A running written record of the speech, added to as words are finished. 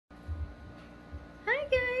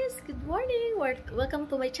good morning. Welcome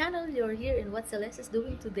to my channel. You're here in what Celeste is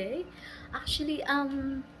doing today. Actually,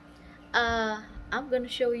 I'm gonna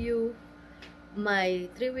show you my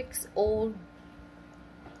 3 weeks old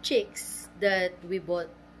chicks that we bought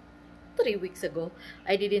 3 weeks ago.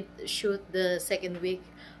 I didn't shoot the second week,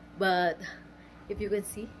 but if you can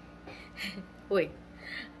see, wait,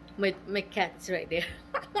 my cat is right there.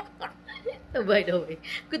 By the way,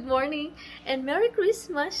 good morning and Merry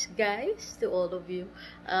Christmas, guys, to all of you.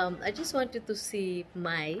 I just wanted to see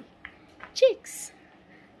my chicks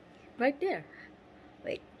right there.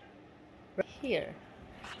 Wait, right here.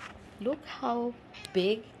 Look how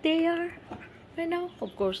big they are right now.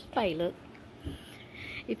 Of course, Pilot.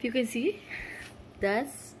 If you can see,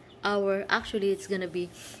 that's our. Actually, it's gonna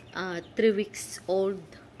be 3 weeks old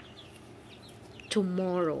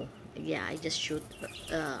tomorrow. Yeah, I just shoot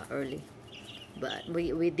early. But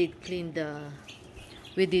we did clean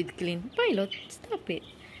Pilot, stop it.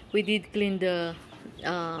 We did clean their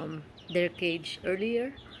cage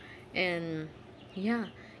earlier, and yeah,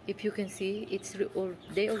 if you can see,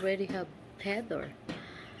 they already have feather.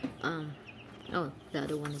 Oh, the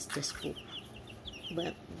other one is just poop,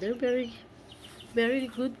 but they're very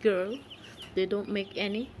good girl. They don't make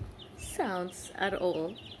any sounds at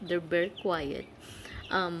all. They're very quiet.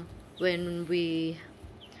 When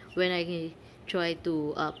I try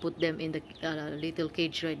to put them in the little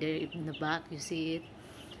cage right there in the back, you see it,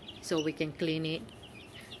 so we can clean it.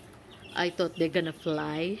 I thought they're gonna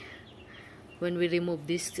fly when we remove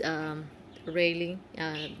this railing,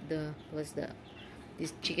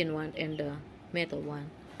 this chicken one and the metal one,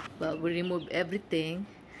 but we remove everything,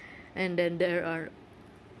 and then there are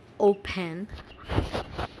open.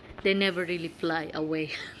 They never really fly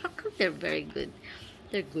away. They're very good.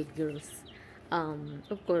 They're good girls.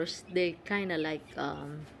 Of course, they kind of like a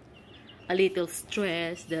little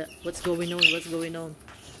stressed that what's going on.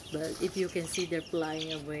 But if you can see, they're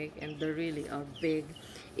flying away, and they really are big.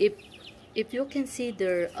 If you can see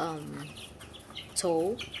their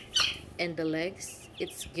toe and the legs,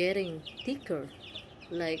 it's getting thicker,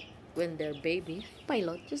 like when they're baby.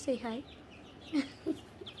 Pilot, just say hi.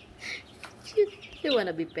 They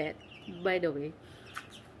wanna be pet. By the way,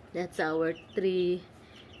 that's our 3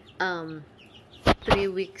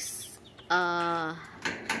 weeks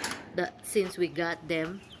since we got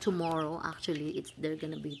them. Tomorrow, actually, they're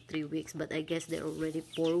gonna be 3 weeks, but I guess they're already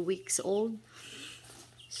 4 weeks old.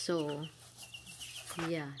 So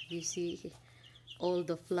yeah, you see all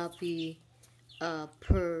the fluffy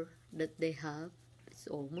fur that they have, it's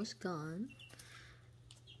almost gone.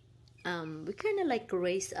 We kind of like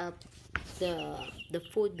raise up the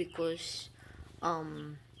food because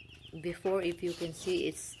before, if you can see,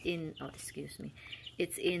 it's in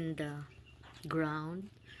it's in the ground,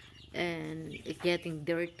 and it's getting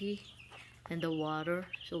dirty and the water,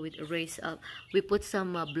 so we raise up. We put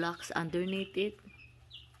some blocks underneath it.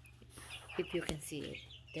 If you can see it,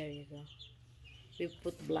 there you go. We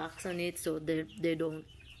put blocks on it so they don't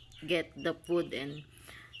get the food and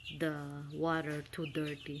the water too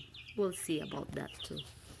dirty. We'll see about that too.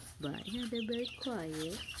 But yeah, they're very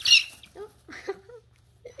quiet. Oh.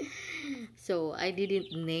 So I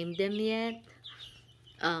didn't name them yet.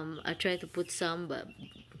 I tried to put some, but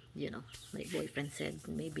you know, my boyfriend said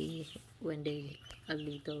maybe when they a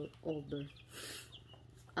little older.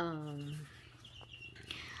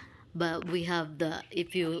 But we have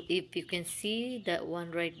if you can see that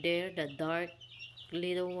one right there, the dark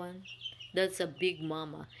little one, that's a big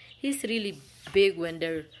mama. He's really big when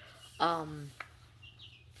they're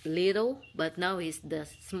little, but now he's the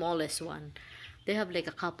smallest one. They have like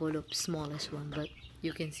a couple of smallest one, but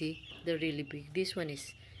you can see they're really big. This one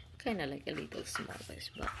is kind of like a little smallest,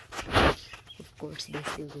 but of course they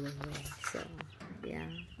still doing well. So yeah,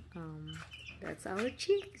 that's our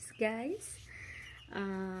chicks, guys.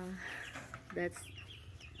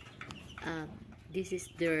 This is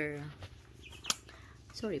their,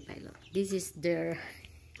 sorry, Pilot, this is their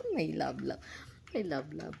my love,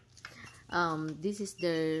 this is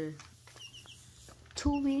their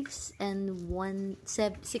 2 weeks and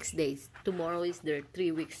 6 days. Tomorrow is their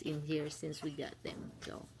 3 weeks in here since we got them.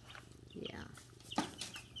 So yeah,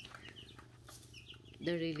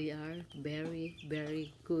 they really are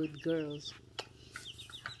very good girls.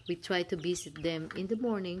 We try to visit them in the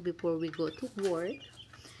morning before we go to work,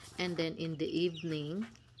 and then in the evening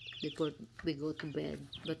before we go to bed.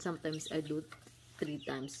 But sometimes I do 3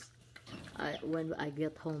 times. When I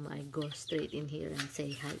get home, I go straight in here and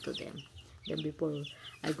say hi to them. Then before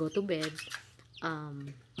I go to bed, I'll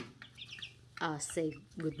say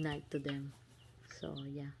good night to them. So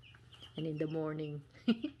yeah, and in the morning,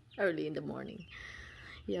 early in the morning,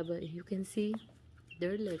 yeah. But you can see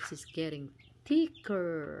Their legs is getting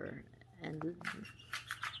thicker and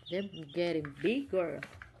they're getting bigger.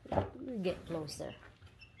 Let me get closer.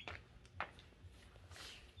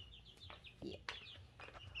 Yeah.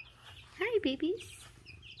 Hi, babies.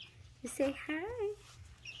 You say hi.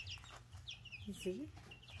 You see?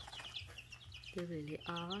 They really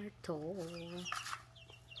are tall.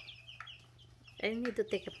 I need to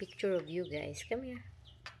take a picture of you guys. Come here.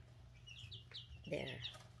 There.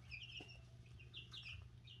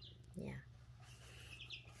 Yeah.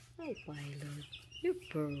 Hi, Pilot. You're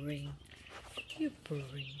purring. You're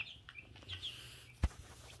purring.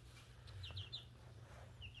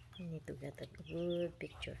 I need to get a good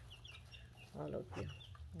picture. All of you.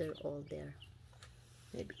 They're all there.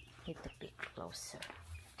 Maybe need to pick closer.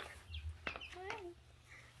 Hi.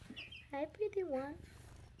 Hi, pretty one.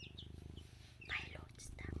 Pilot,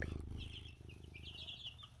 stop it.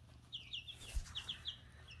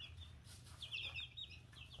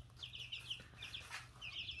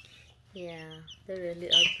 Yeah, they really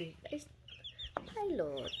are big.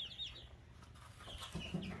 Pilot.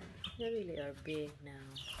 They really are big now.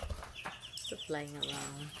 So flying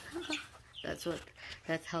around.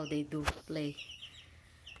 That's how they do play.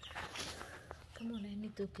 Come on, I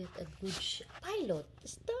need to get a good shot. Pilot,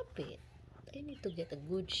 stop it. I need to get a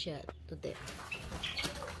good shot to them.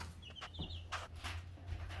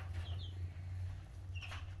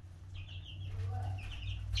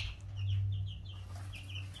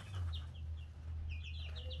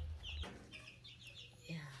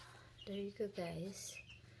 Yeah, there you go, guys.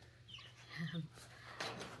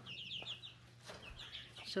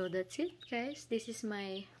 So that's it, guys. This is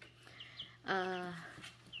my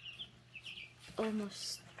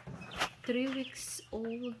almost 3 weeks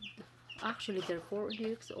old. Actually, they're 4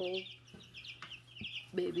 weeks old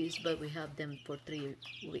babies, but we have them for 3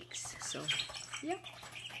 weeks. So yeah.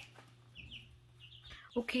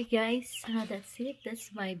 Okay, guys, that's it.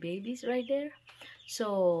 That's my babies right there.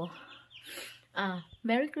 So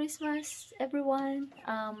Merry Christmas, everyone.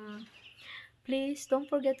 Please don't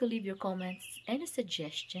forget to leave your comments, any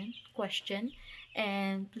suggestion, question,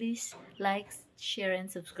 and please like, share, and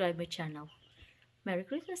subscribe my channel. Merry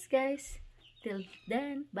Christmas, guys. Till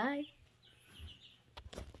then, bye.